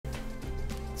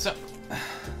So,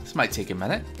 this might take a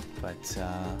minute, but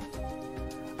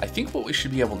I think what we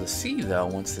should be able to see, though,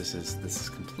 once this is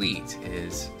complete,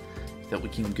 is that we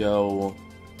can go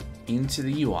into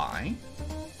the UI.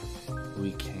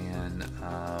 We can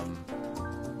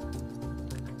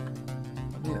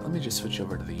let me just switch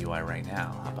over to the UI right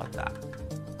now. How about that?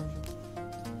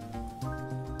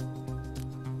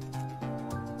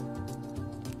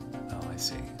 Oh, I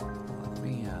see. Let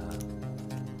me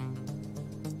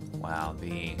wow,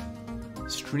 the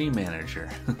stream manager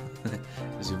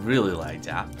is really like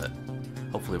that, but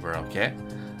hopefully we're okay.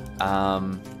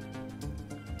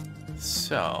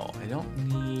 So I don't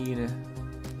need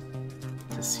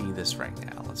to see this right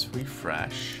now. Let's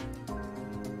refresh.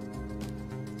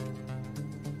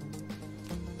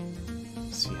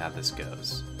 See how this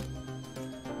goes.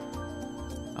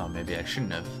 Oh, maybe I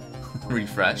shouldn't have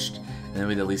refreshed, and then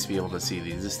we'd at least be able to see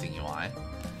the existing UI.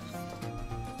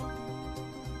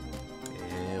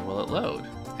 Will it load?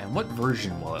 And what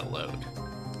version will it load?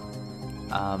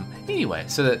 Anyway,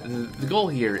 so the goal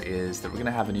here is that we're going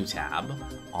to have a new tab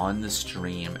on the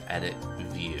stream edit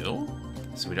view.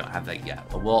 So we don't have that yet,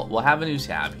 but we'll have a new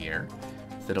tab here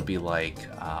that'll be like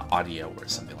audio or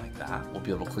something like that. We'll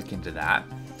be able to click into that,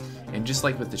 and just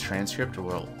like with the transcript,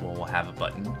 we'll have a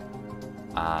button.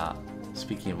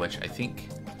 Speaking of which, I think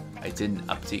I didn't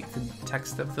update the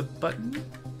text of the button,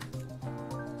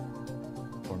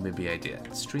 or maybe I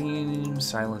did. Stream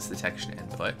silence detection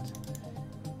input.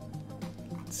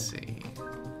 Let's see.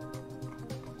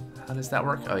 How does that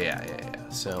work? Oh yeah.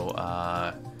 So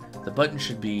the button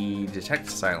should be detect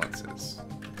silences.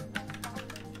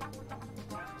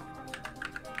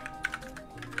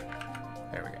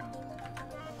 There we go.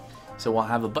 So we'll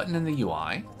have a button in the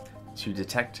UI to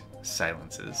detect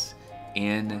silences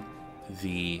in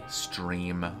the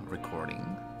stream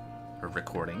recording or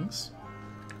recordings.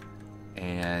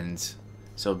 And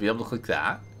so we'll be able to click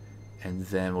that, and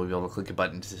then we'll be able to click a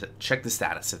button to check the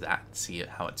status of that, see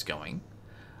how it's going.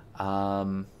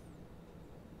 So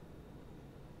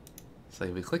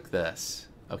if we click this,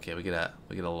 okay, we get a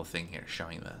little thing here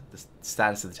showing the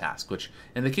status of the task, which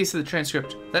in the case of the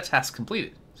transcript, that task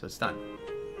completed, so it's done.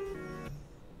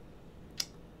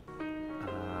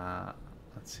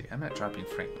 Let's see, I'm not dropping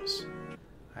frames.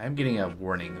 I am getting a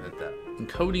warning that the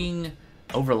encoding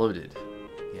overloaded.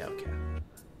 Yeah, okay.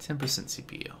 10%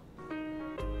 CPU.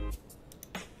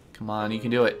 Come on, you can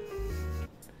do it.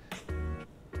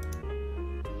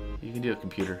 You can do it,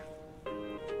 computer.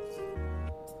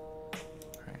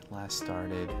 Alright, last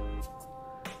started.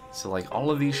 So like all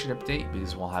of these should update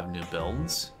because we'll have new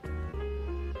builds.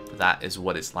 But that is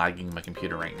what is lagging my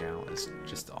computer right now, is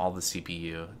just all the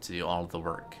CPU to do all of the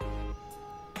work.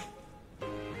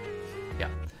 Yeah.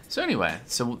 So anyway,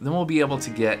 so then we'll be able to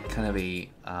get kind of a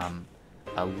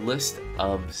list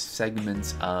of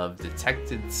segments of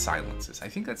detected silences. I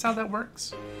think that's how that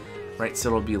works, right? So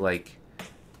it'll be like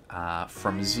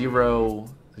from 0,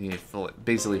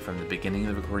 basically from the beginning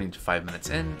of the recording to 5 minutes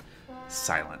in,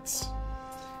 silence.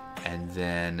 And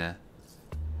then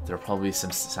there'll probably be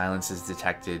some silences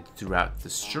detected throughout the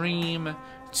stream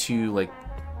to like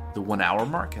the 1 hour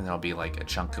mark, and there'll be like a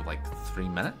chunk of like 3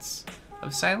 minutes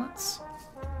of silence.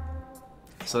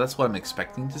 So that's what I'm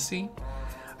expecting to see.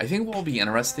 I think what will be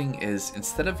interesting is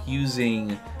instead of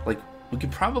using, like, we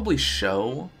could probably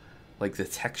show like the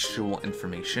textual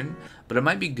information, but it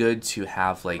might be good to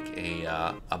have like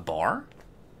a bar,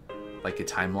 like a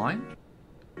timeline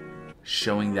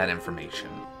showing that information.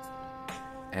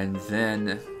 And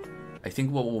then I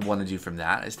think what we'll want to do from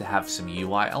that is to have some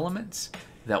UI elements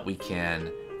that we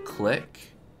can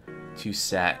click to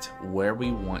set where we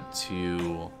want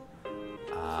to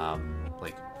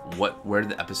like where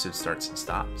the episode starts and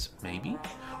stops, maybe.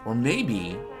 Or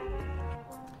maybe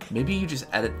you just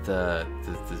edit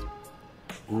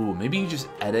maybe you just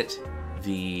edit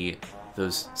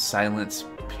those silence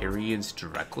periods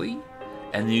directly,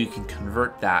 and then you can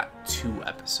convert that to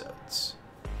episodes.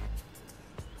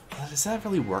 Well, does that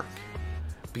really work?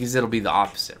 Because it'll be the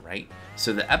opposite, right?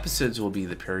 So the episodes will be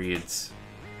the periods.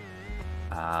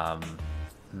 Yeah,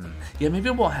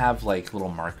 maybe we'll have like little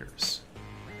markers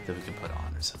that we can put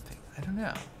on or something. I don't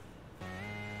know.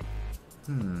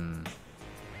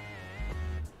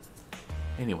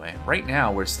 Anyway, right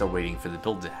now we're still waiting for the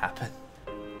build to happen.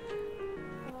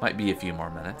 Might be a few more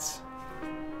minutes.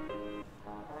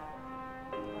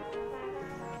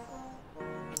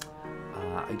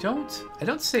 I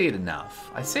don't say it enough.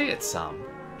 I say it some,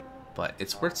 but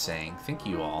it's worth saying. Thank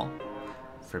you all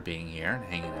for being here and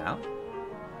hanging out.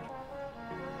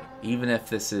 Even if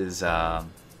this is, I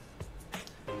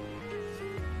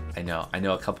know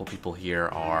a couple people here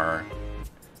are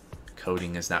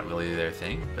coding is not really their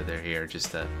thing, but they're here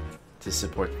just to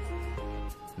support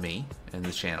me and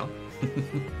the channel.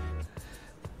 And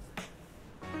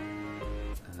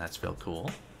that's real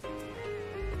cool.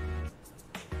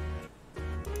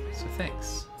 So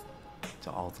thanks to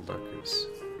all the lurkers.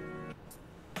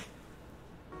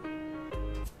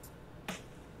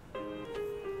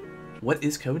 What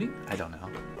is coding? I don't know.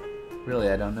 Really,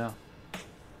 I don't know.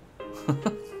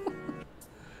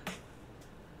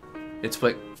 It's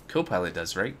what Copilot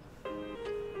does, right?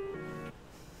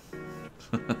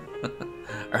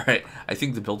 Alright, I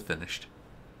think the build finished.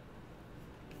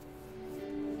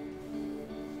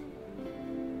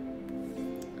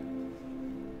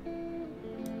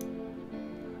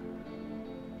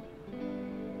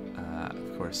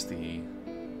 Of course, the...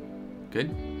 Good,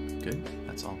 good,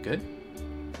 that's all good.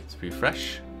 Let's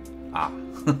refresh. Ah.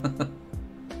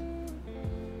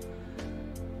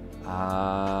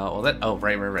 Well that, oh,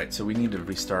 right. So we need to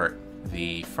restart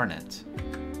the front end.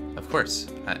 Of course.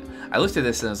 I looked at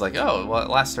this and I was like, oh, well, it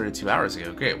last started 2 hours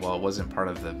ago. Great, well, it wasn't part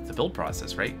of the build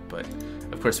process, right? But,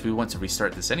 of course, we want to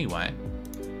restart this anyway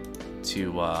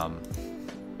to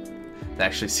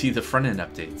actually see the front end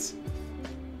updates.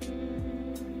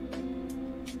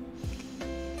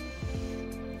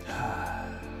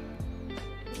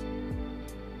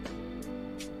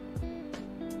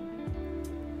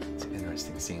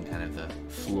 Seeing kind of the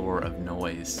floor of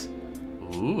noise.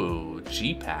 Ooh,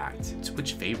 G-Packed.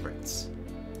 Twitch favorites.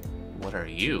 What are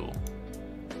you?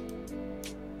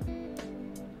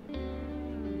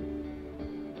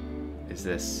 Is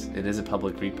this... It is a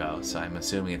public repo, so I'm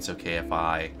assuming it's okay if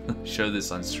I show this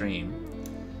on stream.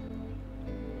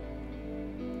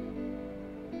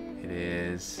 It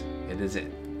is...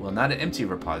 Well, not an empty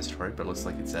repository, but it looks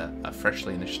like it's a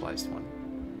freshly initialized one.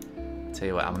 I'll tell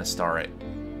you what, I'm going to star it.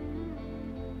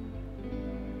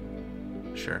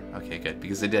 Sure. Okay, good.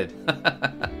 Because they did.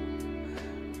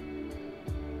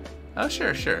 Oh,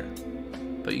 sure.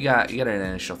 But you got an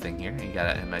initial thing here. You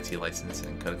got an MIT license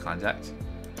and code of conduct.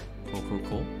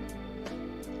 Cool.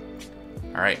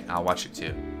 All right, I'll watch it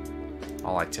too.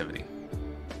 All activity.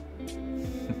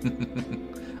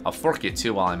 I'll fork it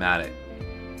too while I'm at it.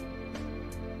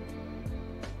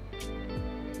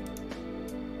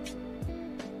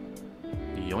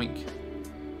 Yoink.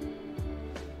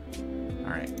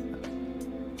 All right.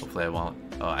 Hopefully I won't.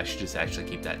 Oh, I should just actually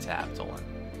keep that tabbed. Hold on.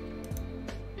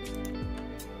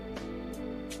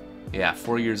 Yeah,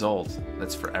 4 years old.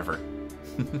 That's forever.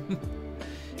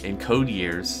 In code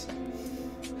years.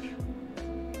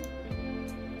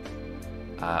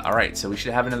 Alright, so we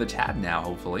should have another tab now,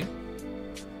 hopefully.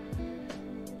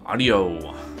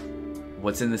 Audio.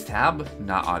 What's in this tab?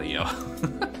 Not audio.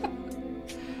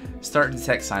 Start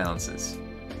detect silences.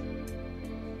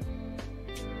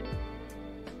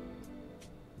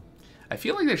 I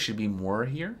feel like there should be more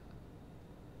here.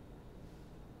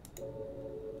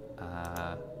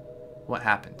 What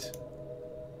happened?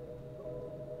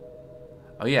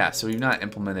 Oh yeah, so we've not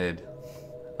implemented.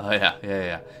 Oh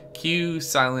yeah. Q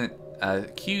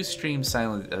stream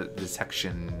silent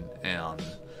detection and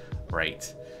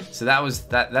right. So that's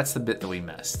the bit that we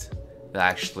missed. That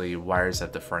actually wires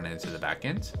up the front end to the back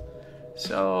end.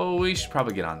 So we should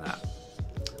probably get on that.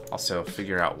 Also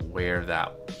figure out where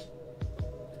that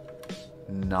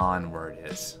non-word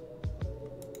is.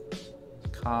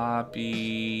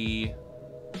 Copy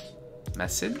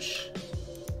message.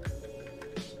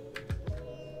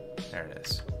 There it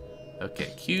is.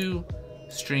 Okay, Q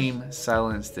stream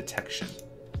silence detection.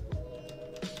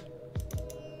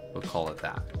 We'll call it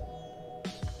that.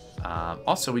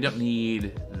 Also, we don't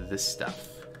need this stuff.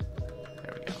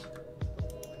 There we go.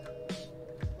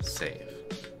 Save.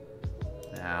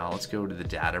 Now let's go to the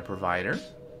data provider.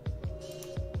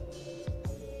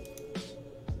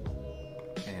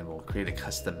 And we'll create a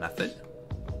custom method.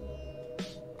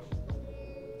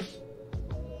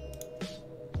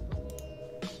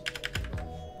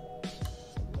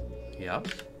 Yep.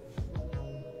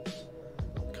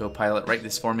 Copilot, write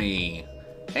this for me.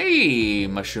 Hey,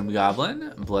 Mushroom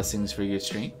Goblin. Blessings for your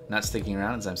stream. Not sticking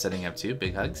around as I'm setting up too.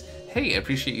 Big hugs. Hey, I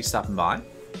appreciate you stopping by.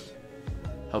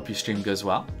 Hope your stream goes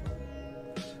well.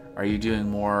 Are you doing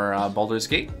more Baldur's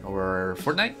Gate or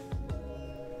Fortnite?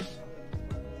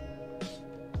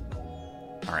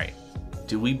 Alright.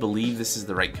 Do we believe this is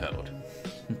the right code?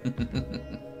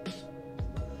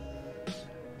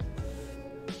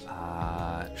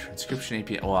 Transcription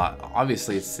API. Well,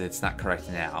 obviously it's not correct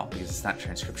now because it's not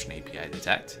transcription API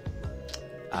detect.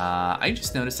 I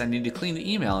just noticed I need to clean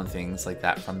the email and things like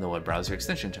that from the web browser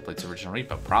extension template's original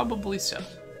repo. Probably so.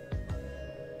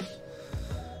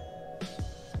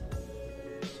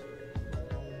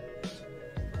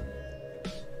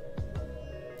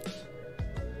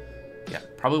 yeah,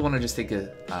 probably want to just take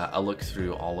a look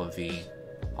through all of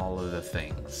the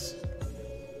things.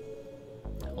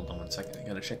 Hold on 1 second. I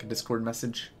gotta check a Discord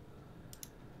message.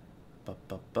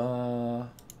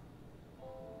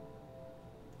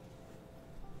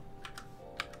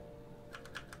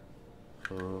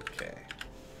 Okay.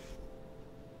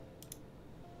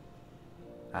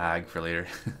 Ag for later.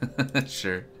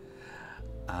 Sure.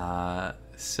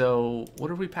 So what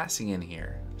are we passing in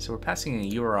here? So we're passing in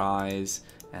URIs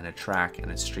and a track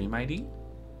and a stream ID.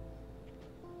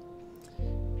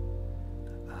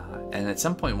 And at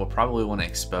some point we'll probably want to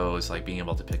expose like being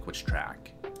able to pick which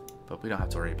track, but we don't have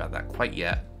to worry about that quite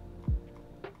yet.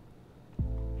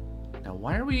 Now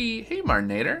why are we... Hey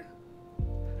Martinator!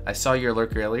 I saw your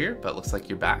lurk earlier, but looks like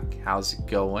you're back. How's it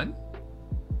going?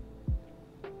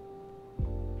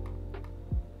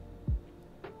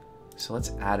 So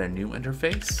let's add a new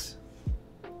interface.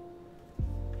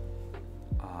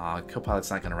 Copilot's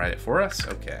not going to write it for us.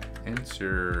 Okay,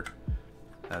 enter.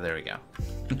 There we go.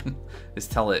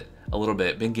 Just tell it a little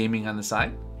bit. Been gaming on the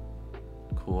side.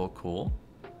 Cool, cool.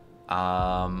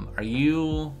 Are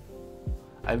you?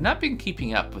 I've not been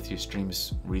keeping up with your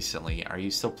streams recently. Are you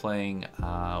still playing?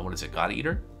 What is it? God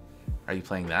Eater? Are you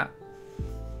playing that?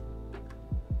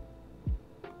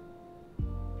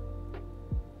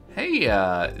 Hey,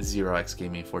 0x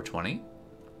Gaming 420.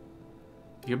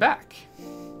 You're back.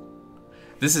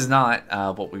 This is not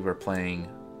what we were playing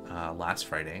last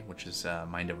Friday, which is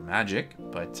Mind Over Magic,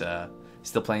 but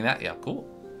still playing that? Yeah, cool.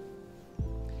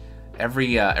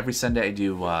 Every Sunday I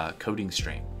do coding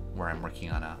stream where I'm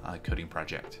working on a coding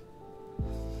project.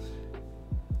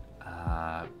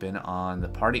 Been on the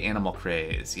party animal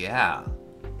craze. Yeah.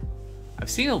 I've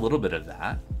seen a little bit of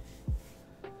that.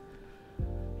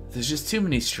 There's just too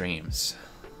many streams.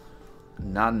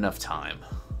 Not enough time.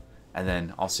 And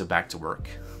then also back to work,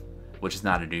 which is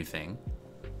not a new thing.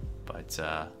 But,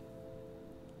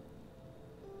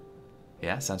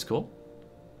 yeah, sounds cool.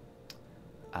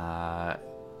 Yeah,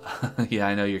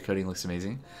 I know your coding looks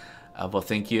amazing. Well,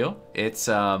 thank you. It's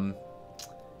what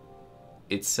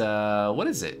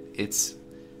is it? It's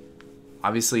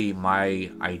obviously my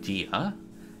idea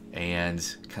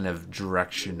and kind of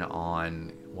direction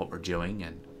on what we're doing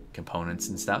and components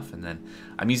and stuff, and then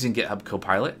I'm using GitHub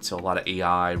Copilot, so a lot of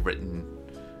AI written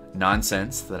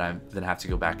nonsense that I have to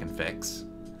go back and fix,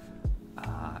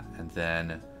 and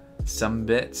then some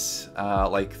bits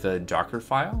like the Docker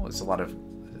file was a lot of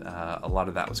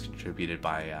that was contributed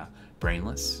by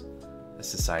Brainless, the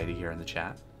society here in the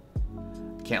chat.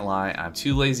 Can't lie, I'm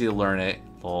too lazy to learn it,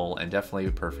 lol, and definitely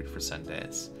perfect for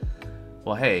Sundays.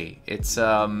 Well, hey, it's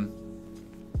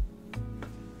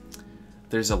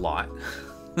there's a lot.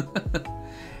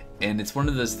 And it's one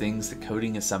of those things that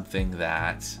coding is something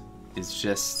that is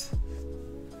just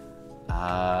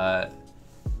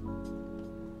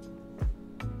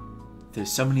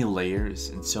there's so many layers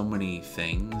and so many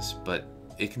things, but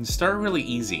it can start really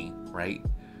easy, right?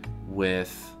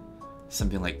 With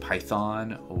something like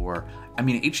Python, or I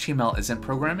mean HTML isn't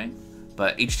programming,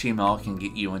 but HTML can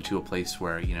get you into a place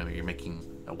where, you know, you're making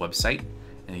a website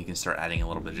and you can start adding a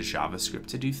little bit of JavaScript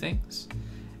to do things.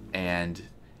 And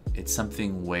it's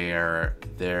something where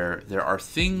there are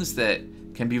things that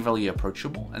can be really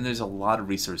approachable, and there's a lot of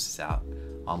resources out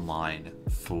online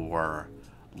for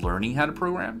learning how to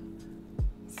program,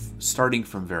 starting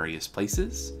from various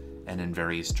places and in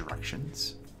various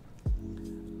directions.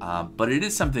 But it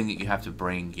is something that you have to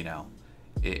bring, you know,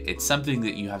 it's something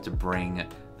that you have to bring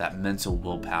that mental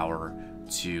willpower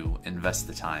to invest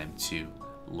the time to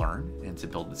learn and to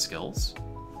build the skills.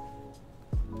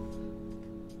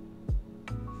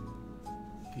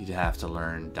 You'd have to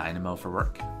learn Dynamo for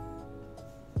work.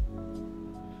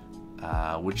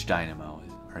 Which Dynamo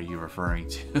are you referring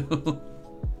to?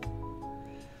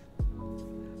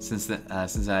 since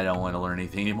I don't want to learn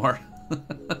anything anymore.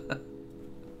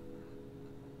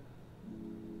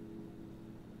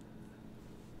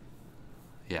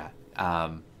 Yeah,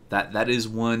 that is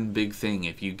one big thing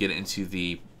if you get into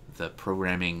the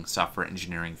programming software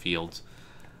engineering field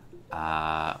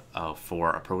for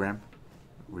a program,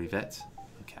 Revet.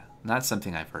 Okay, not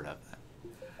something I've heard of.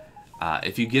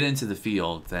 If you get into the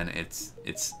field, then it's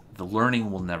the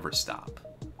learning will never stop.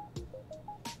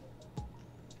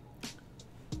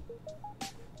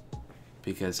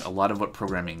 Because a lot of what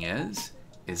programming is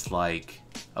like,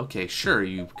 okay, sure,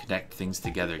 you connect things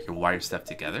together, you wire stuff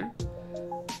together.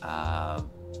 I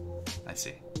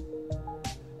see.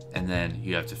 And then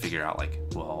you have to figure out, like,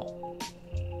 well,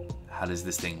 how does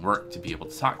this thing work to be able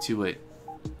to talk to it?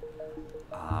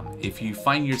 If you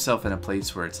find yourself in a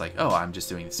place where it's like, oh, I'm just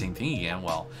doing the same thing again,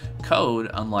 well, code,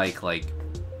 unlike like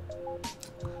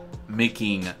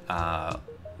making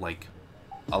like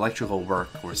electrical work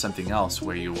or something else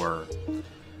where you were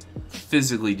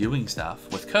physically doing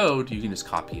stuff. With code, you can just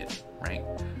copy it, right?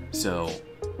 So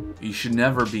you should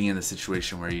never be in the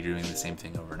situation where you're doing the same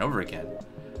thing over and over again.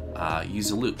 Use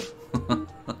a loop.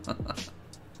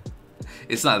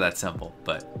 It's not that simple,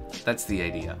 but that's the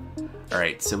idea. All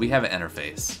right, so we have an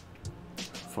interface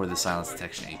for the silence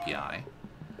detection API.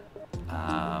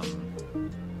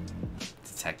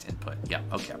 Detect input. Yeah,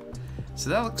 okay. So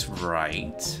that looks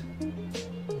right.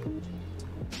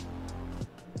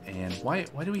 And why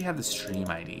do we have the stream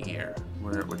ID here?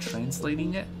 We're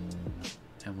translating it,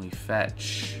 and we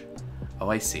fetch. Oh,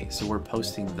 I see. So we're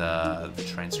posting the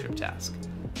transcript task.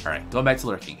 All right, going back to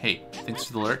lurking. Hey, thanks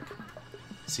for the lurk.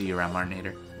 See you around,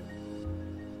 Martinator.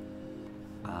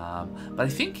 But I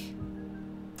think,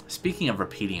 speaking of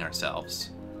repeating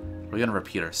ourselves, we're gonna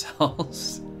repeat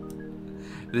ourselves.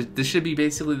 This should be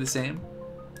basically the same,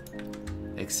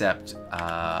 except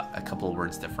a couple of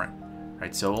words different.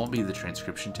 Right, so it won't be the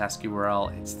transcription task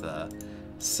URL, it's the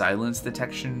silence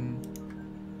detection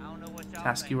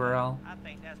task URL. I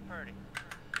think that's pretty.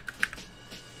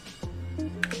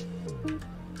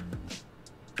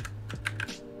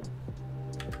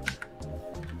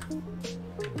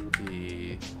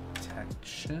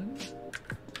 Detection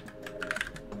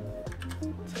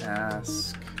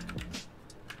task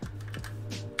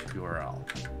URL.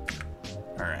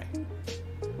 All right,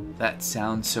 that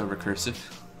sounds so recursive.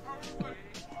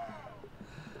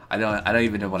 I don't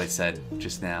even know what I said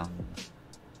just now.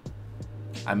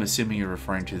 I'm assuming you're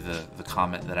referring to the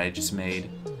comment that I just made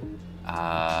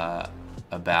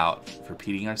about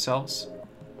repeating ourselves.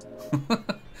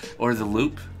 Or the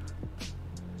loop.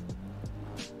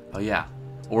 Oh yeah.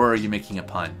 Or are you making a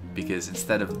pun? Because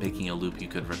instead of making a loop, you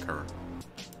could recur.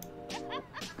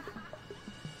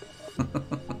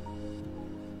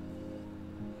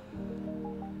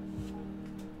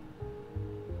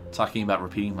 Talking about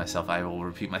repeating myself, I will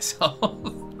repeat myself.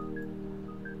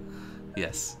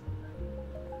 Yes.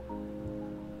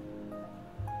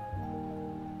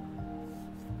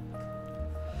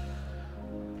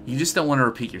 You just don't want to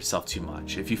repeat yourself too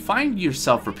much. If you find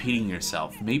yourself repeating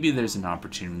yourself, maybe there's an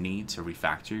opportunity to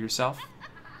refactor yourself.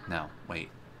 No,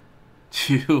 wait.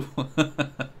 To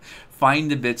find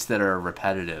the bits that are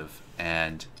repetitive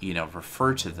and, you know,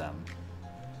 refer to them.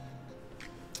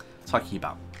 Talking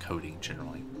about coding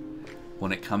generally.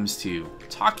 When it comes to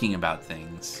talking about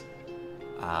things,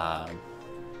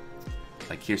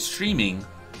 like here streaming,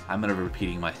 I'm gonna be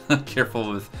repeating my,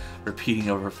 careful with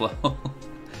repeating overflow.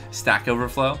 Stack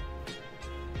Overflow.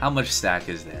 How much stack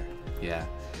is there? Yeah.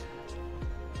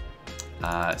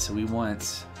 So we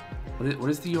want, what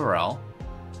is the URL?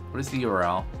 What is the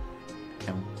URL?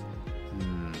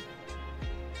 And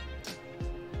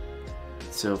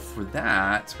so for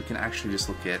that, we can actually just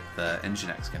look at the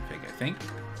Nginx config, I think.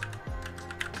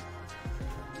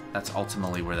 That's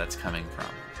ultimately where that's coming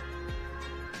from.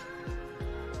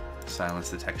 Silence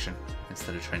detection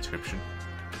instead of transcription.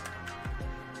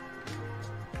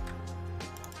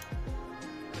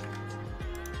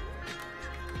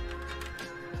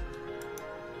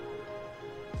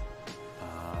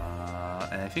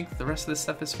 And I think the rest of this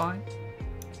stuff is fine.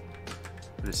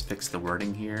 We'll just fix the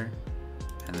wording here.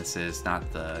 And this is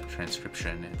not the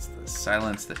transcription, it's the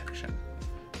silence detection.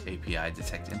 API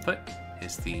detect input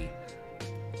is the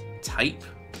type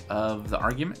of the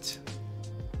argument.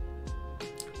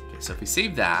 Okay, so if we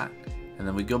save that, and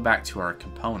then we go back to our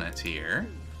component here,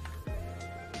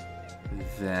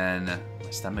 then my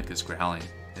stomach is growling,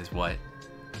 is what?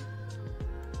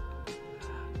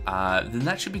 Then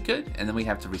that should be good, and then we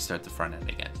have to restart the front end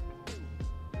again.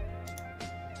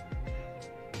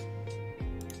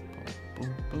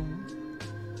 Boom, boom, boom.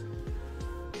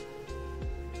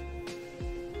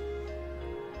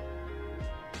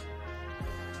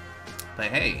 But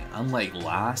hey, unlike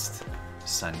last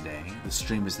Sunday, the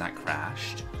stream has not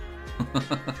crashed.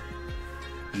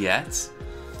 Yet.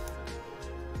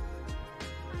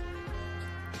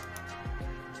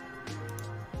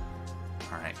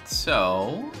 Alright,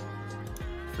 so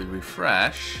if we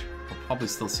refresh, we'll probably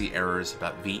still see errors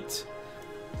about Vite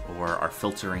or our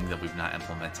filtering that we've not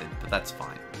implemented, but that's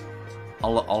fine.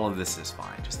 All of this is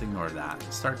fine, just ignore that.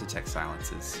 Start detect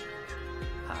silences.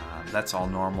 That's all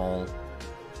normal.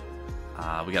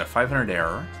 We got a 500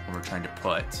 error when we're trying to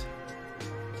put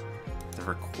the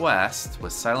request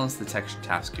was silence detection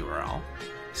task URL.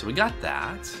 So we got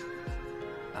that.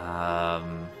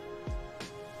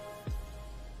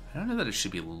 I don't know that it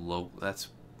should be low. That's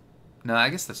no, I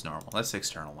guess that's normal. That's the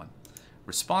external one.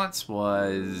 Response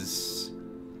was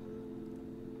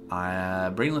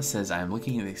Brainless says, I am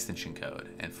looking at the extension code,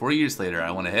 and 4 years later,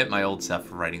 I want to hit my old self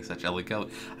for writing such ugly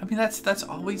code. I mean, that's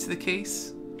always the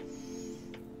case.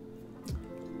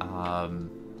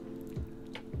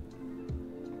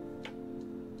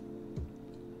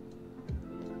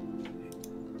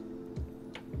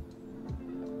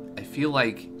 I feel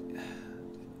like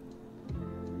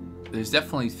there's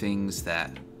definitely things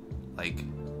that, like,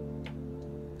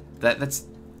 that's,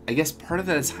 I guess part of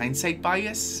that is hindsight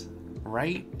bias,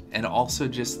 right? And also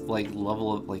just like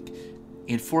level of, like,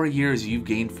 in 4 years you've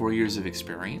gained 4 years of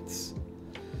experience,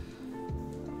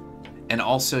 and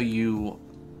also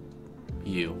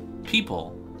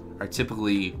people are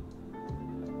typically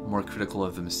more critical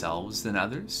of themselves than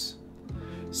others.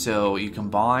 So you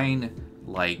combine,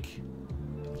 like,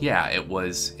 yeah, it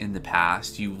was in the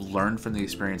past, you learned from the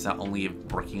experience not only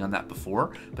of working on that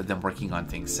before, but then working on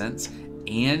things since,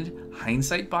 and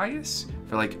hindsight bias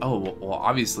for, like, oh, well,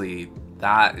 obviously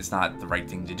that is not the right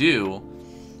thing to do,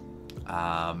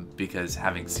 because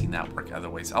having seen that work other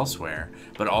ways elsewhere,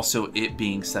 but also it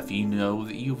being stuff you know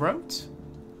that you wrote.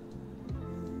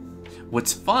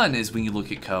 What's fun is when you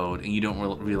look at code and you don't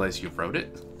realize you've wrote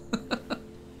it.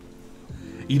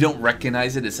 You don't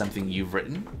recognize it as something you've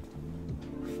written.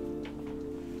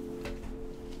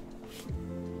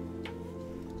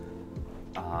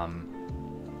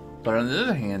 But on the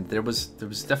other hand, there was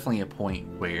definitely a point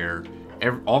where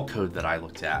all code that I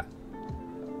looked at,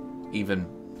 even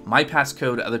my past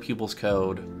code, other people's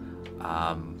code,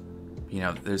 you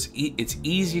know, it's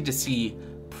easy to see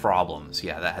problems.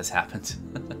 Yeah, that has happened.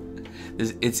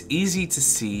 It's easy to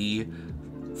see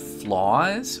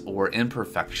flaws or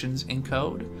imperfections in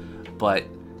code, but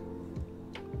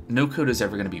no code is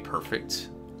ever going to be perfect.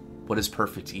 What does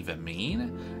perfect even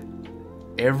mean?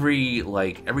 Every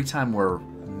time we're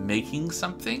making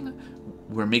something,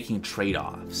 we're making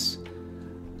trade-offs.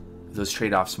 Those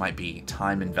trade-offs might be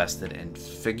time invested in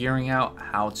figuring out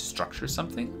how to structure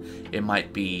something. It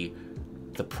might be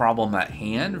the problem at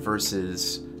hand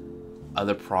versus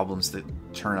other problems that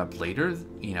turn up later,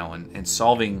 you know, and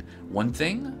solving one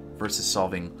thing versus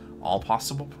solving all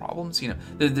possible problems. You know,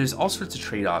 there's all sorts of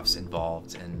trade-offs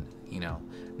involved, and, you know,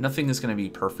 nothing is going to be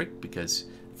perfect, because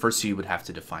first you would have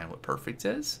to define what perfect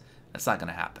is. That's not going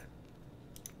to happen.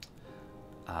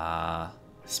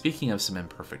 Speaking of some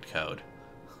imperfect code,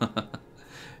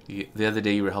 the other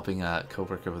day you were helping a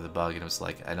coworker with a bug, and it was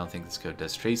like, I don't think this code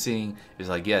does tracing. It was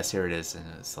like, yes, here it is. And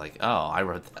it's like, oh, I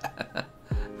wrote that.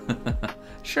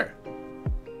 Sure.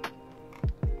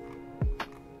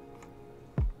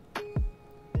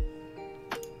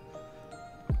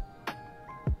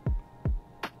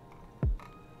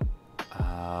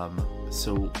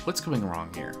 So what's going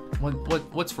wrong here?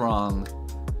 What's wrong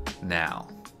now?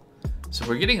 So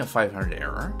we're getting a 500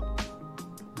 error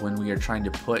when we are trying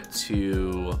to put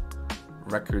to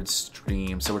record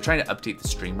stream. So we're trying to update the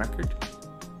stream record,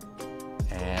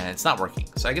 and it's not working.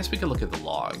 So I guess we could look at the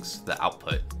logs, the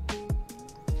output.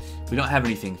 We don't have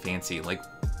anything fancy like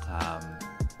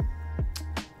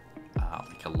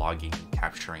a logging,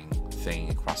 capturing thing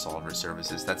across all of our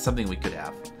services. That's something we could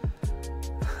have.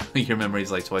 Your memory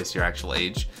is like twice your actual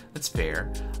age. That's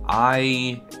fair.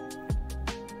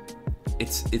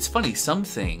 It's funny, some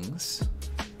things,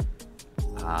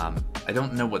 I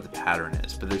don't know what the pattern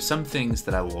is, but there's some things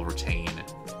that I will retain,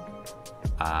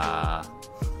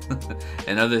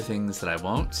 and other things that I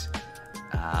won't.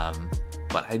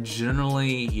 But I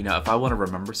generally, you know, if I want to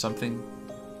remember something,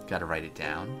 gotta write it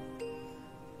down.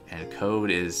 And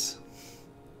code is,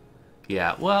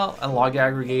 yeah, well, a log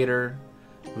aggregator.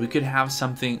 We could have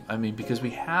something, I mean, because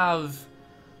we have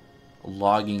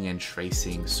logging and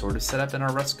tracing sort of set up in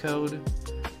our Rust code,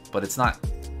 but it's not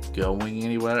going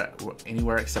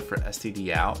anywhere except for std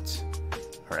out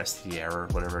or std error,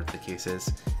 whatever the case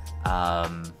is.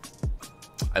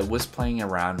 I was playing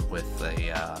around with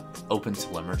a open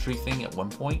telemetry thing at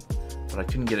one point, but I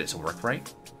couldn't get it to work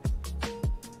right.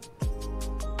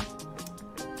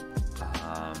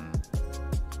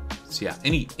 So yeah,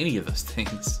 any of those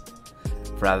things,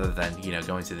 rather than, you know,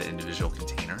 going to the individual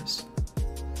containers.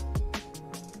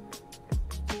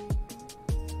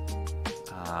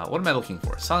 What am I looking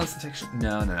for? Silence detection?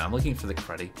 No, I'm looking for the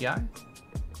CRUD API.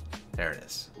 There it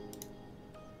is.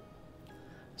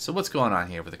 So what's going on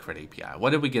here with the CRUD API?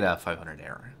 What did we get a 500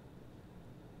 error?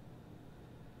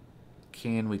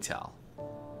 Can we tell?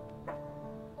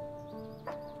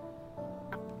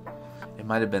 It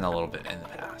might have been a little bit in the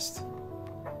past.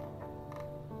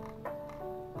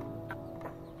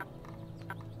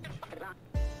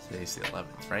 Today's the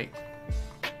 11th, right?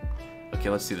 Okay,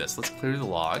 let's do this. Let's clear the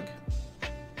log,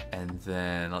 and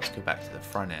then let's go back to the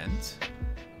front end.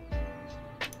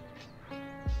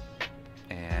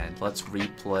 let's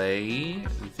replay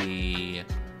the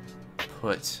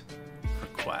put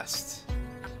request.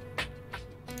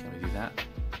 Can we do that?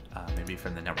 Maybe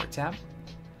from the network tab.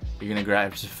 You're gonna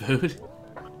grab some food?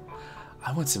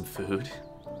 I want some food.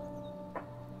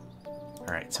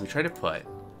 Alright, so we try to put.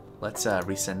 Let's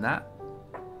resend that.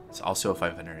 It's also a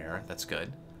 500 error. That's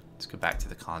good. Let's go back to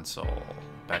the console.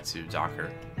 Back to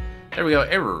Docker. There we go.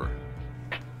 Error.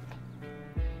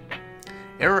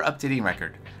 Error updating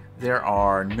record. There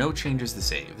are no changes to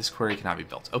save. This query cannot be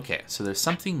built. Okay, so there's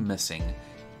something missing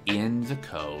in the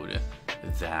code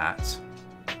that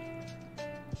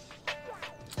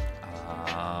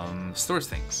stores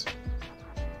things.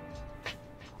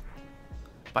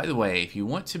 By the way, if you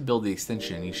want to build the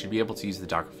extension, you should be able to use the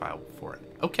Docker file for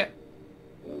it. Okay.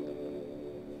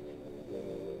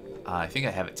 I think I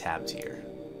have it tabbed here.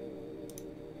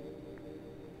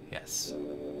 Yes.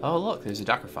 Oh, look, there's a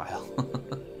Docker file.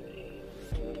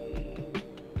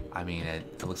 I mean,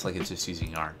 it looks like it's just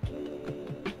using yarn.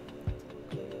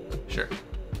 Sure.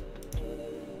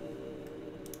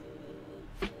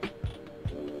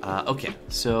 Okay,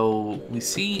 so we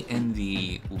see in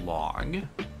the log,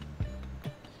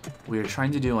 we are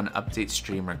trying to do an update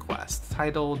stream request.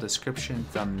 Title, description,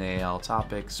 thumbnail,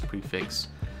 topics, prefix,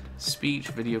 speech,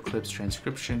 video clips,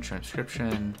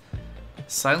 transcription,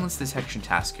 silence detection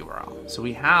task URL. So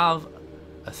we have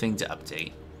a thing to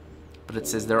update, but it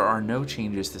says there are no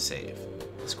changes to save.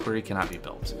 This query cannot be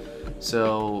built.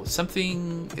 So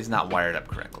something is not wired up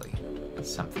correctly.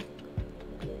 Something.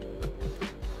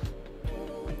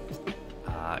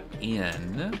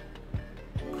 In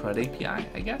CRUD API,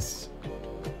 I guess.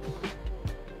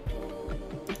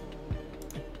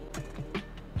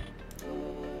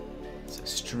 So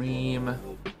stream.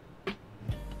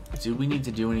 Do we need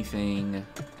to do anything?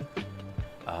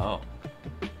 Oh.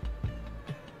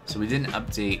 So we didn't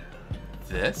update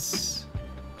this.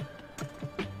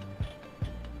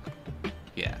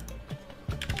 Yeah.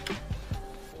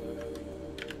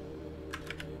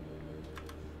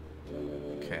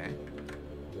 Okay.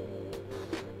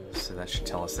 So that should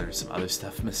tell us there's some other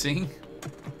stuff missing.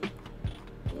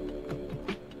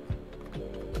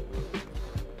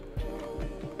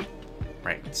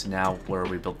 Right, so now where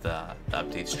we built the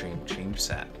update stream change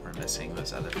set, we're missing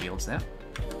those other fields now.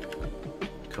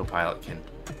 Copilot can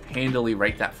handily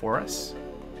write that for us.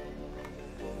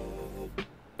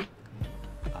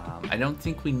 I don't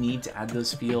think we need to add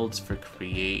those fields for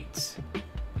create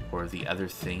or the other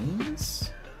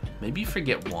things. Maybe for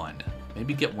get one.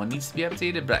 Maybe get one needs to be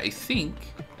updated, but I think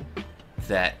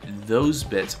that those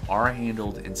bits are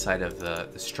handled inside of the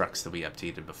structs that we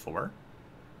updated before.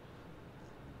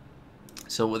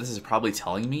 So what this is probably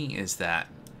telling me is that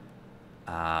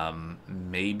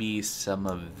maybe some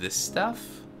of this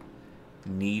stuff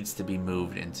needs to be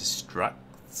moved into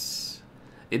structs.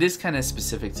 It is kind of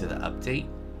specific to the update.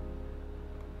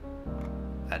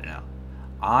 I don't know.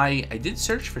 I did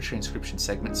search for transcription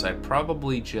segments, so I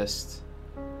probably just...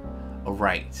 Oh,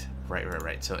 right.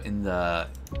 So in the...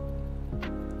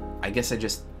 I guess I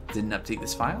just didn't update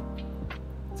this file.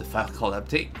 The file called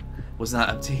update was not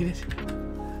updated.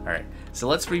 Alright, so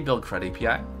let's rebuild CRUD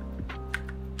API.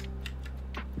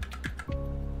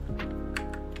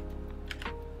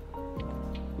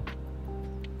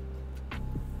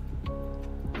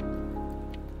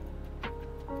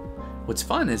 What's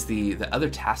fun is the other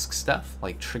task stuff,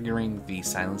 like triggering the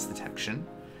silence detection.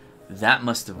 That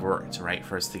must have worked, right,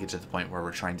 for us to get to the point where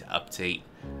we're trying to update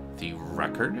the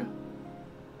record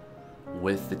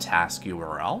with the task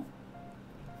URL.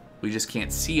 We just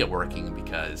can't see it working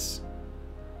because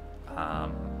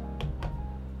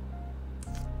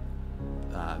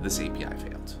this API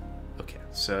failed. Okay,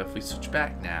 so if we switch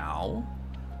back now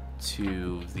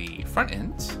to the front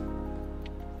end,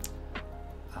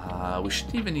 we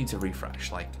shouldn't even need to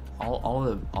refresh. Like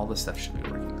all the stuff should be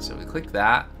working. So we click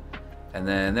that, and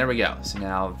then there we go. So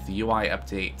now the UI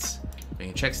updates. We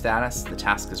can check status. The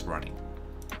task is running.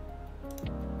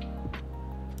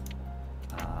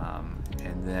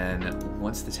 And then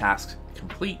once the task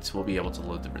completes, we'll be able to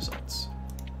load the results.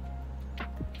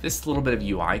 This little bit of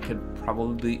UI could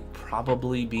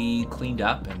probably be cleaned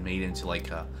up and made into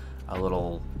like a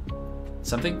little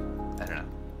something. I don't know.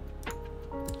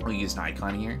 We'll use an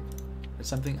icon here or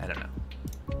something. I don't know.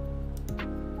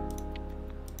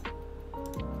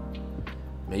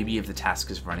 Maybe if the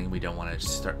task is running, we don't want to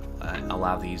start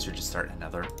allow the user to start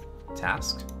another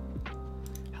task.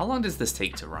 How long does this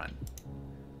take to run?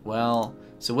 Well,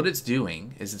 so what it's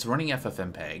doing is it's running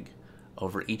FFmpeg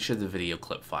over each of the video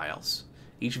clip files.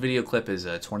 Each video clip is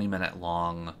a 20-minute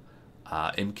long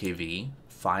MKV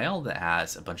file that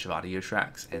has a bunch of audio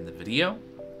tracks and the video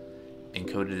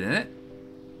encoded in it.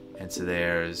 And so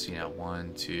there's, you know,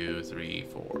 1, 2, 3,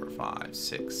 4, 5,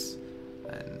 6,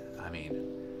 and I mean,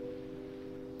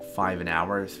 5 an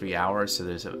hour, 3 hours. So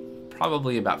there's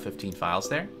probably about 15 files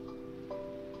there.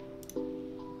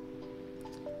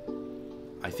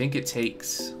 I think it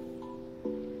takes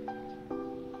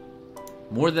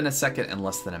more than a second and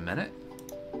less than a minute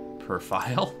per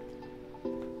file.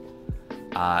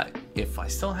 If I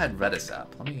still had Redis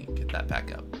up, let me get that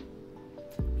back up.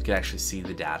 You can actually see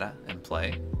the data and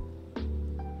play.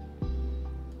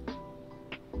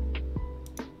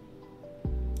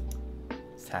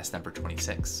 It's task number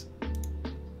 26.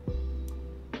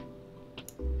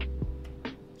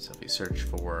 So if you search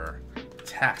for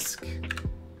task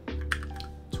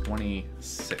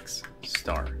 26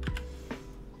 star.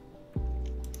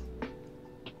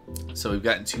 So we've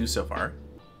gotten 2 so far.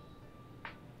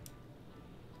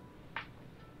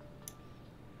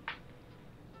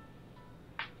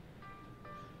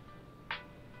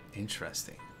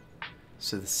 Interesting.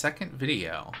 So the second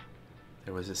video,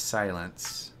 there was a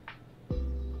silence.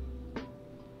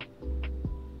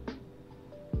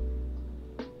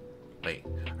 Wait,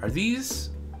 are these?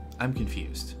 I'm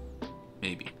confused.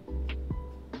 Maybe.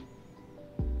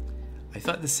 I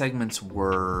thought the segments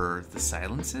were the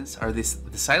silences. Are these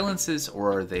the silences,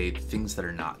 or are they things that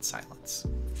are not silence?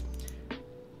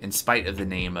 In spite of the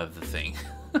name of the thing.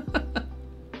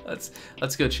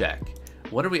 Let's go check.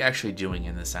 What are we actually doing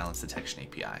in the silence detection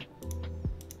API?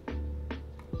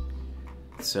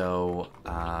 So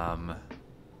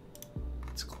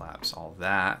let's collapse all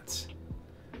that.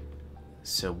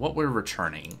 So what we're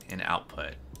returning in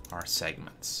output are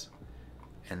segments.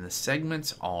 And the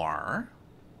segments are,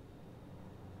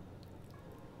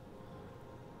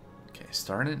 okay,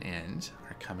 start and end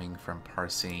are coming from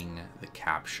parsing the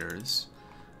captures.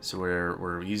 So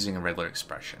we're using a regular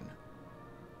expression.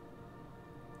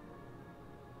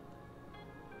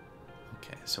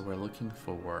 Okay, so we're looking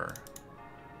for,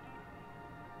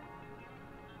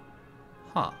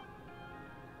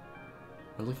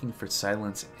 we're looking for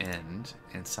silence end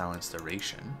and silence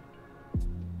duration.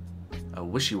 A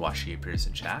wishy-washy appears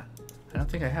in chat. I don't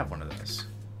think I have one of those.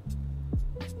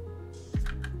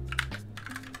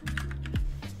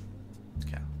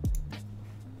 Okay.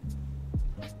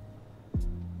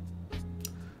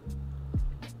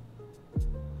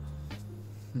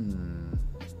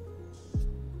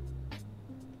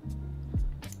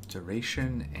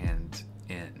 Duration and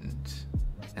end.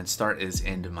 And start is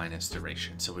end minus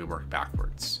duration, so we work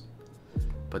backwards.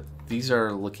 But these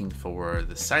are looking for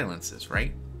the silences,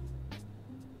 right?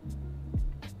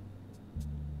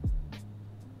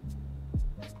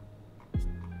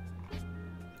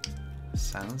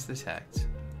 Silence detect,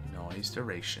 noise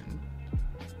duration.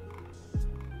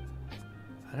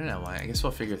 I don't know, I guess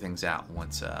we'll figure things out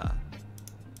once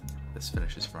this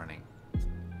finishes running.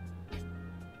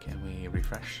 Can we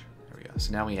refresh? There we go.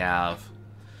 So now we have,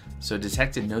 so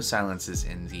detected no silences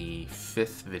in the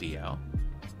 5th video.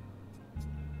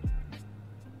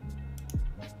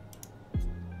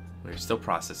 We're still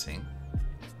processing.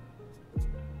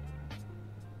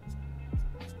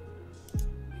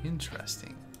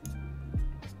 Interesting.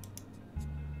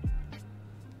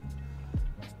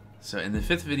 So in the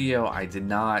 5th video, I did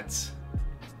not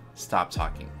stop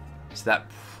talking. So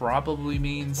that probably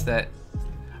means that,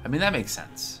 I mean, that makes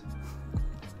sense.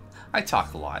 I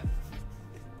talk a lot.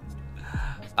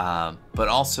 But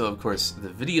also, of course, the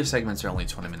video segments are only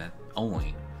 20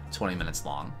 minutes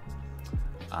long.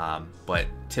 But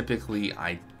typically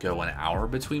I go an hour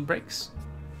between breaks.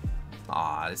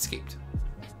 Ah, it escaped.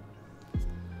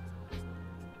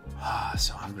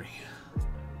 So hungry.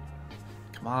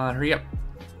 Come on, hurry up.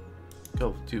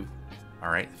 Go, do.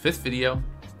 All right, 5th video,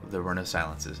 there were no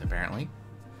silences apparently.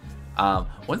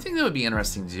 One thing that would be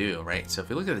interesting to do, right? So if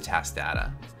we look at the task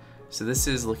data, so this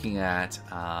is looking at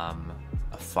a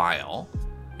file.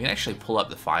 We can actually pull up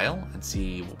the file and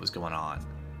see what was going on.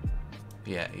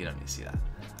 Yeah, you don't need to see that.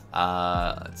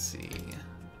 Let's see.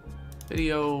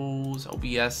 Videos,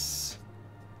 OBS.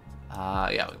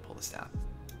 Yeah, we can pull this down.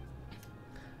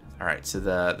 All right, so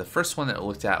the first one that we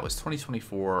looked at was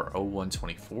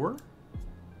 2024-01-24.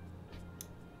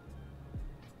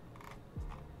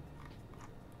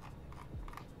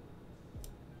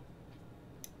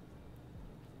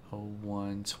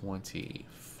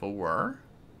 (01-24).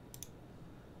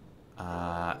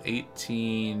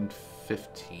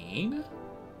 1815.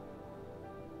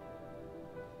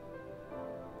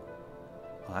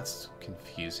 Well, that's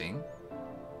confusing.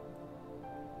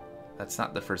 That's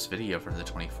not the first video from the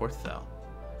 24th, though.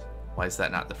 Why is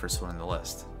that not the first one on the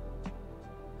list?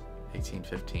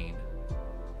 1815.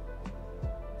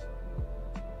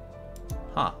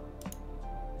 Huh.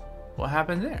 What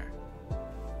happened there?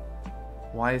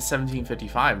 Why is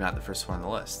 1755 not the first one on the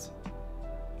list?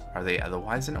 Are they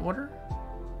otherwise in order?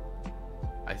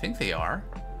 I think they are.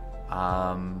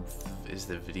 Is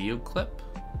the video clip?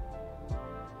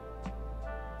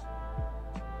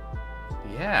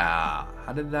 Yeah.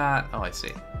 How did that? Oh, I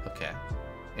see. Okay.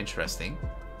 Interesting.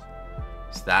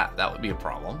 So that would be a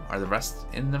problem. Are the rest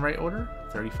in the right order?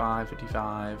 35,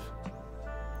 55.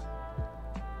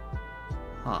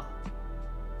 Huh.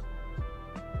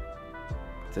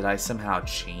 Did I somehow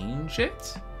change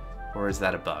it? Or is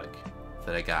that a bug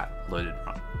that I got loaded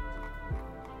wrong?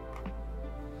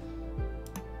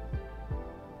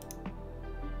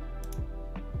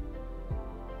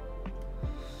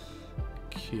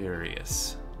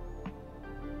 Curious.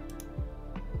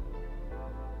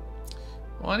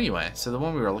 Well, anyway, so the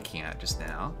one we were looking at just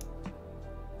now.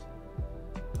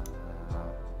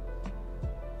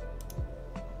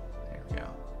 There we go.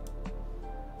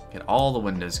 Get all the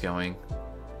windows going.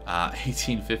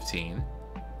 1815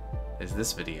 is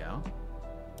this video.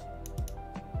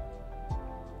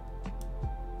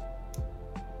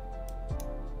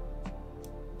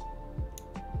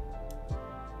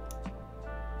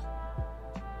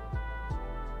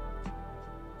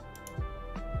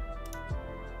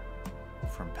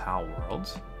 From Pal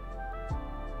World.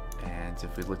 And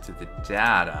if we looked at the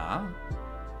data,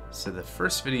 so the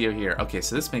first video here, okay,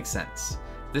 so this makes sense.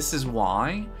 This is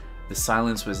why the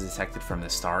silence was detected from the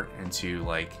start into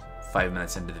like 5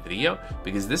 minutes into the video,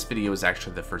 because this video is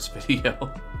actually the first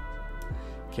video.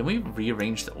 Can we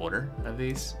rearrange the order of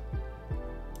these?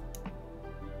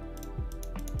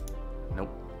 Nope.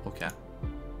 Okay.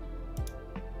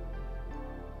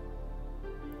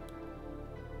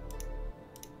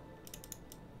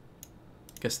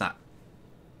 Guess not.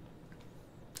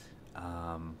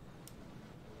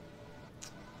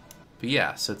 But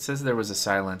yeah, so it says there was a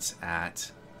silence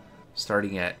at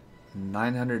starting at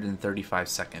 935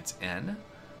 seconds in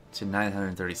to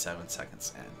 937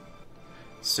 seconds in.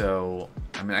 So,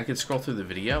 I mean, I could scroll through the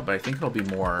video, but I think it'll be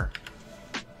more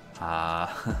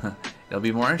it'll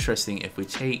be more interesting if we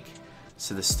take,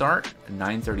 so the start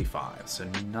 935. So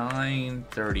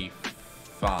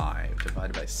 935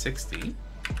 divided by 60.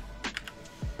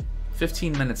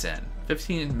 15 minutes in.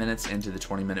 15 minutes into the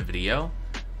 20-minute video,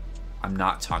 I'm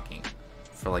not talking.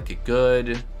 For like a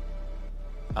good,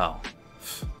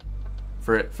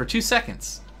 for 2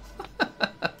 seconds.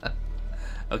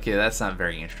 Okay, that's not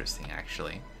very interesting,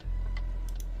 actually.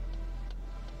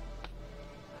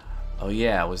 Oh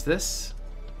yeah, was this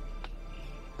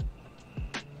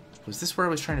where I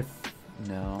was trying to,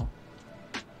 no.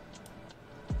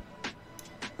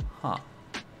 Huh.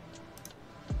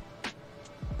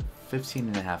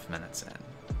 15.5 minutes in.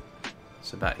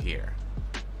 So about here.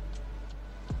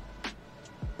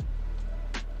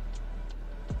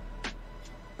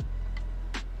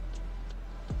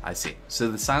 I see. So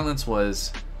the silence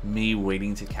was me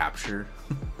waiting to capture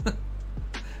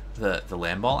the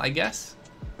land ball, I guess.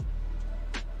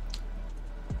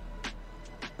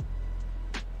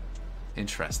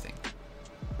 Interesting.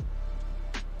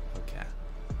 Okay.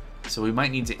 So we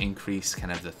might need to increase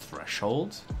kind of the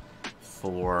threshold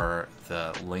for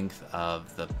the length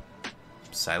of the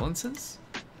silences.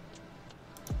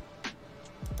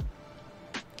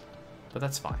 But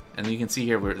that's fine. And you can see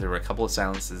here where there were a couple of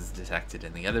silences detected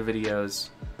in the other videos.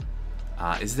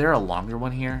 Is there a longer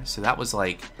one here? So that was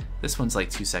like, this one's like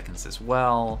 2 seconds as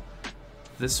well.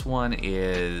 This one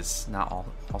is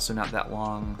also not that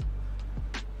long.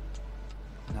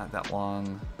 Not that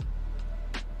long.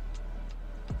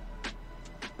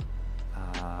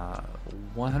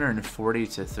 140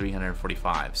 to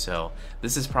 345. So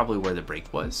this is probably where the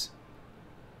break was.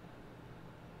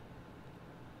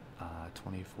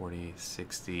 20, 40,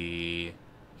 60.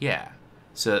 Yeah.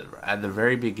 So at the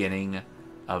very beginning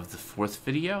of the fourth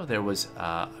video, there was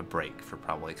a break for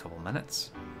probably a couple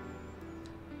minutes.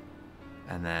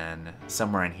 And then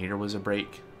somewhere in here was a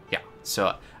break. Yeah.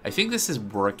 So I think this is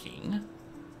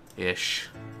working-ish.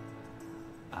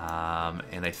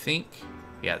 And I think,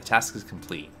 yeah, the task is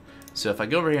complete. So if I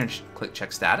go over here and click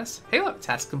check status, hey look,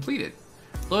 task completed.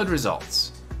 Load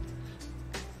results.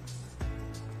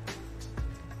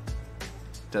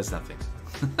 Does nothing.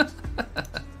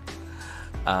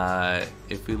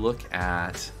 If we look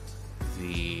at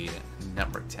the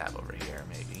network tab over here,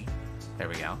 maybe. There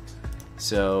we go.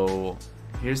 So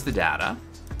here's the data.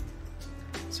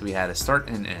 So we had a start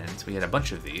and end. We had a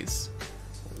bunch of these.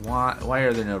 Why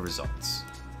are there no results?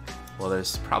 Well,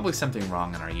 there's probably something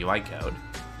wrong in our UI code.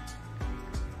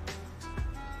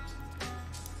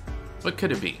 What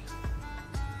could it be?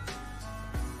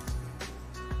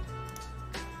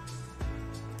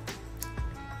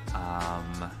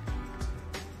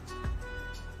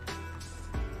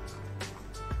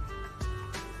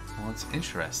 Well, it's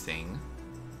interesting.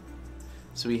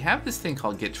 So we have this thing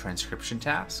called get transcription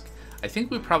task. I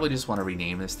think we probably just want to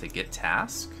rename this to get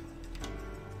task,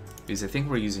 because I think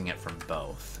we're using it from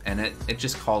both. And it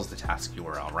just calls the task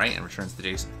URL, right? And returns the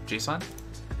JSON.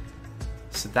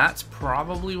 So that's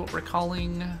probably what we're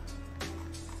calling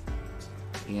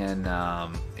in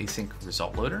async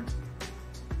result loader.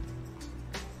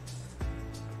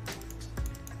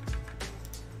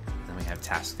 Then we have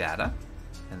task data,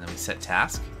 and then we set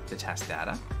task to task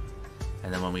data.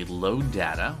 And then when we load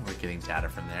data, we're getting data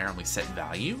from there, and we set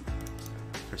value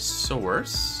for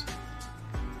source.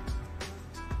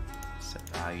 Set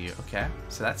value, okay,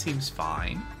 so that seems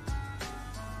fine.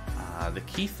 The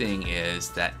key thing is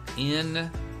that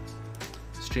in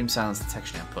stream silence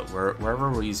detection input, wherever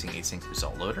we're using async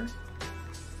result loader,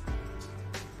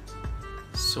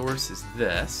 source is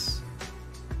this,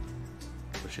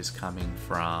 which is coming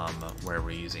from where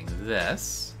we're using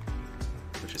this,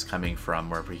 which is coming from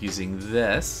where we're using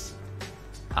this.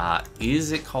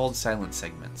 Is it called silent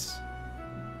segments?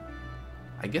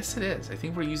 I guess it is. I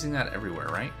think we're using that everywhere,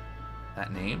 right?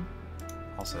 That name.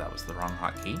 Also, that was the wrong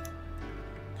hotkey.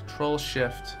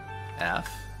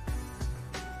 Control-Shift-F.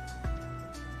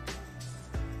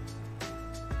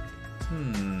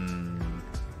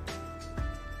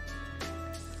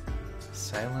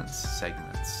 Silence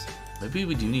segments. Maybe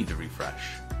we do need to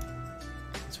refresh.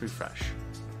 Let's refresh.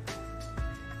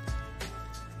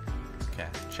 Okay,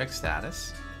 check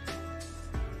status.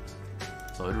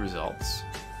 Load results.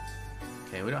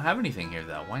 Okay, we don't have anything here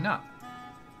though. Why not?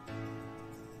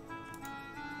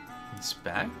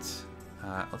 Inspect.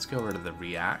 Let's go over to the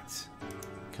React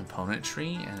component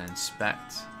tree and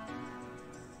inspect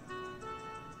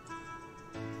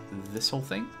this whole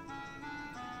thing.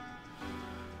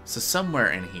 So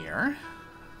somewhere in here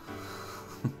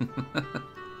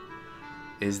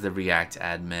is the React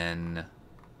admin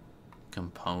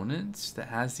components that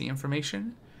has the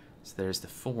information. So there's the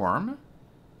form,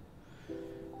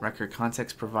 record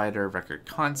context provider, record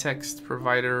context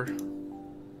provider.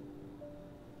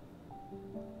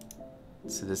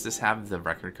 So does this have the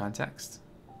record context?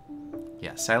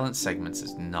 Yeah, silent segments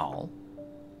is null.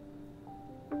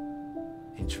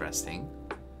 Interesting.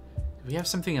 Do we have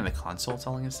something in the console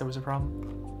telling us there was a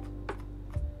problem?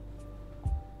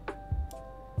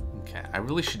 Okay, I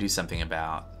really should do something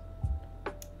about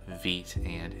Vite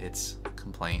and its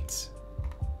complaints.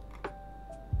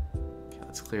 Okay,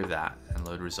 let's clear that and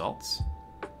load results.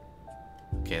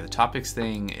 Okay, the topics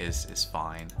thing is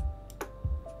fine.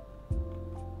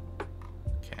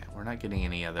 Okay, we're not getting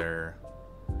any other...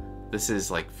 This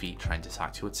is like Vite trying to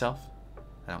talk to itself.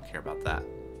 I don't care about that.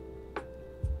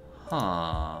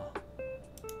 Huh.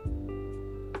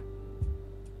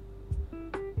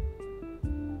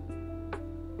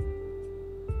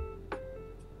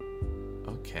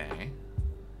 Okay.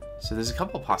 So there's a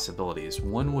couple possibilities.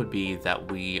 One would be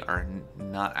that we are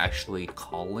not actually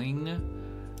calling.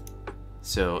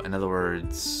 So in other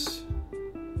words,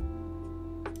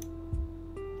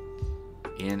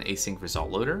 in async result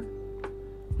loader,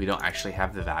 we don't actually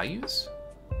have the values.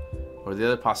 Or the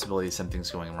other possibility is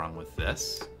something's going wrong with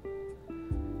this.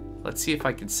 Let's see if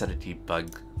I can set a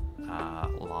debug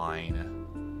line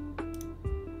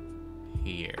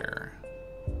here.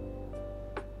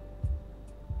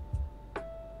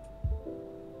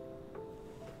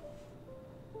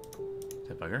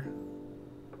 Debugger.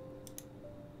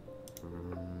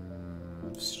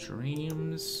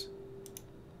 Streams.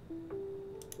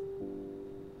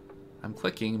 I'm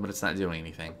clicking, but it's not doing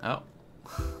anything. Oh.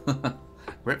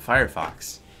 Rip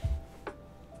Firefox.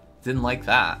 Didn't like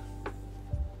that.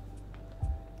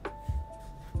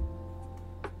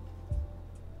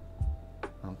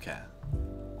 Okay.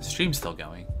 The stream's still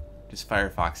going. Just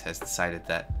Firefox has decided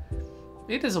that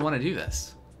it doesn't want to do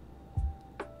this.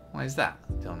 Why is that?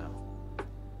 Don't know.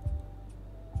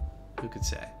 Who could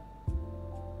say?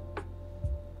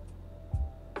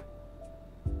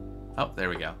 Oh, there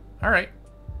we go. All right.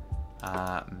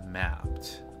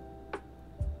 Mapped.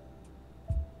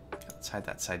 Okay, let's hide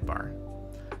that sidebar.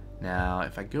 Now,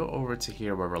 if I go over to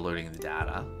here where we're loading the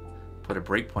data, put a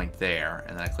breakpoint there,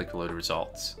 and then I click load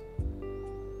results.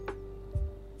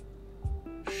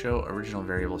 Show original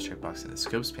variables checkbox in the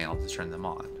scopes panel to turn them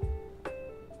on.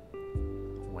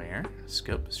 Where?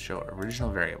 Scopes, show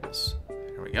original variables.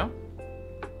 There we go.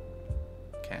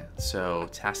 Okay, so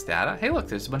task data. Hey, look,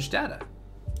 there's a bunch of data.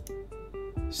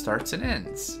 Starts and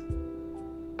ends.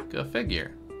 Go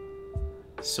figure.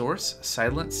 Source,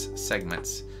 silence,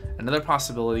 segments. Another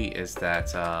possibility is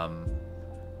that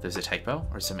there's a typo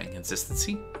or some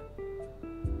inconsistency.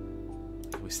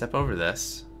 We step over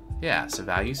this. Yeah, so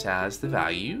values has the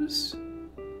values.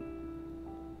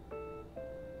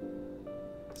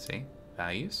 See?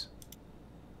 Values.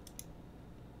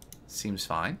 Seems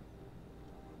fine.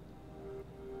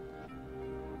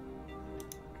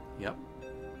 Yep.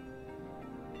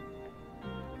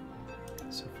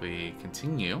 So if we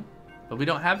continue, but we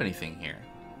don't have anything here.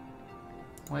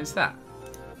 Why is that?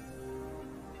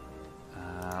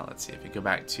 Let's see, if we go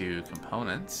back to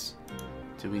components,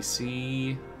 do we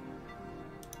see...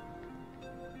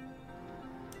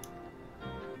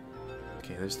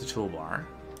 Okay, there's the toolbar.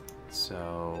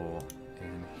 So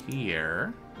in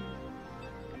here,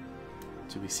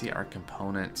 do we see our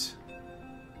component?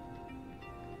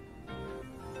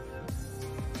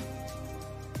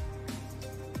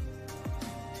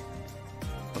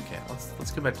 Okay,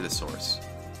 let's go back to the source.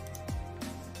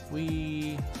 All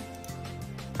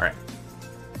right.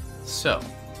 So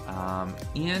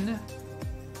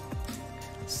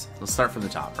let's start from the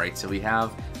top, right? So we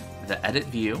have the edit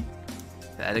view,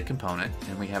 the edit component,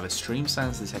 and we have a stream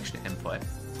silence detection input.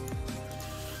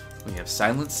 We have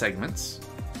silent segments.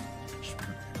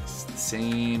 It's the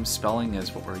same spelling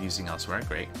as what we're using elsewhere.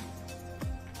 Great.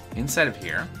 Inside of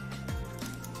here,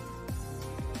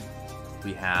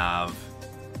 we have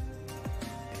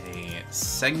a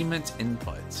segment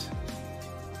input.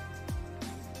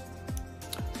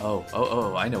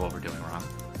 Oh, I know what we're doing wrong.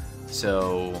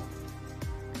 So,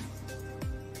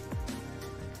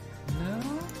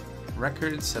 no,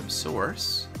 record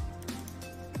subsource.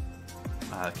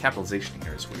 Capitalization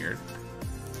here is weird.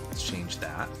 Let's change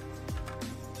that.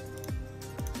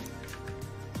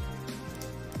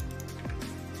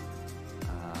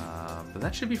 But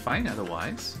that should be fine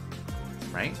otherwise,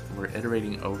 right? We're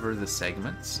iterating over the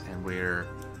segments and we're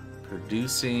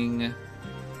producing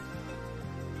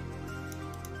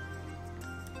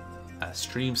a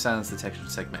stream silence detection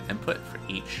segment input for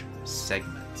each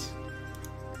segment.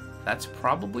 That's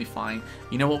probably fine.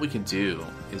 You know what we can do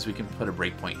is we can put a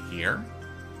breakpoint here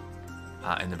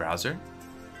in the browser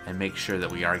and make sure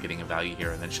that we are getting a value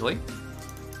here eventually.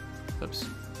 Oops.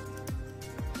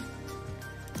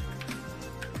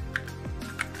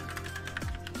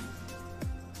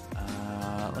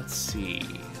 Let's see.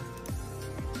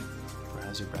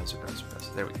 Browser.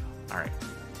 There we go. All right.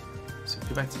 So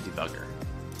go back to debugger.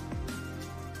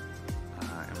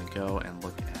 And we go and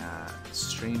look at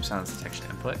stream silence detection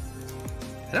input.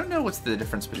 I don't know what's the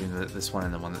difference between this one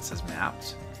and the one that says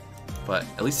mapped, but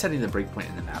at least setting the breakpoint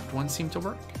in the mapped one seemed to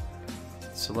work.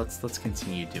 So let's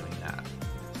continue doing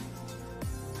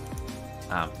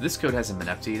that. This code hasn't been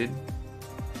updated,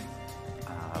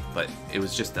 but it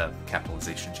was just a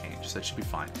capitalization change, so it should be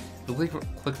fine. If we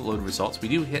click load results, we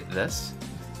do hit this,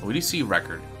 and we do see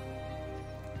record.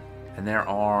 And there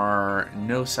are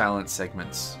no silent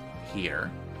segments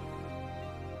here,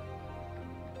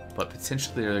 but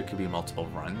potentially there could be multiple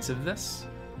runs of this,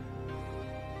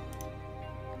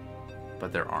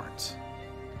 but there aren't.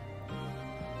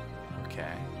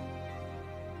 Okay.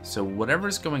 So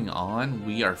whatever's going on,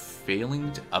 we are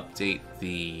failing to update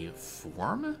the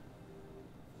form?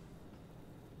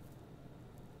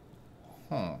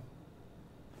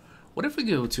 What if we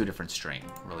go to a different stream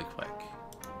really quick?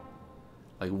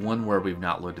 Like one where we've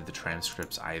not loaded the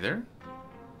transcripts either.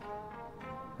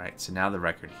 Right, so now the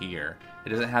record here, it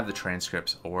doesn't have the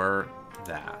transcripts or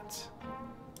that.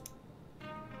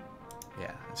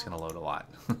 Yeah, it's gonna load a lot.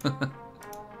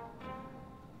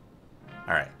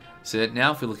 Alright, so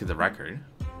now if we look at the record,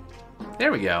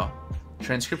 there we go.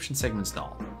 Transcription segment's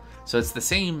null. So it's the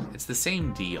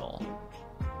same deal.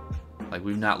 Like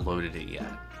we've not loaded it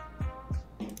yet.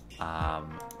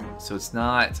 So it's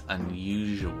not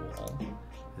unusual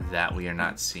that we are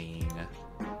not seeing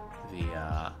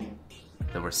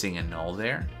that we're seeing a null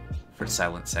there for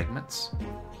silent segments.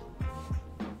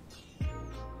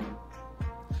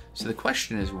 So the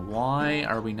question is, why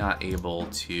are we not able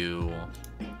to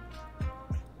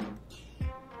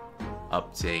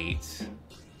update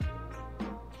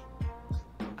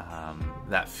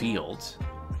that field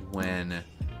when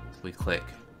we click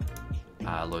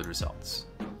load results?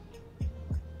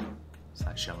 It's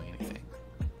not showing anything.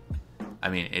 I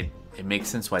mean, it makes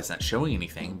sense why it's not showing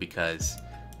anything, because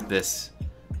this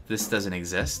doesn't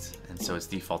exist, and so it's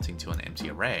defaulting to an empty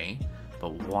array.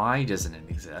 But why doesn't it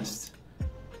exist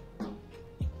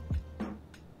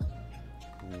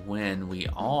when we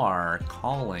are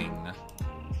calling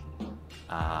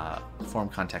form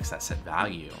context that set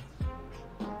value?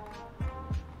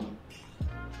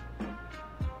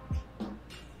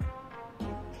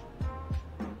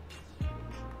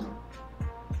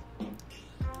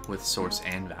 With source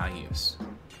and values.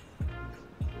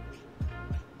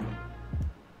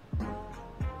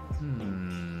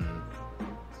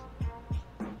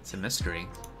 It's a mystery.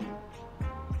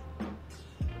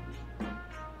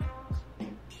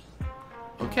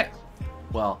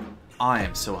 Well, I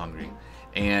am so hungry,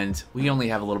 and we only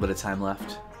have a little bit of time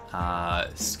left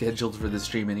scheduled for the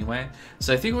stream anyway.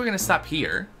 So I think we're going to stop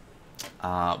here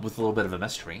with a little bit of a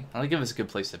mystery. That'll give us a good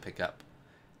place to pick up.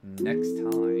 Next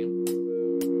time...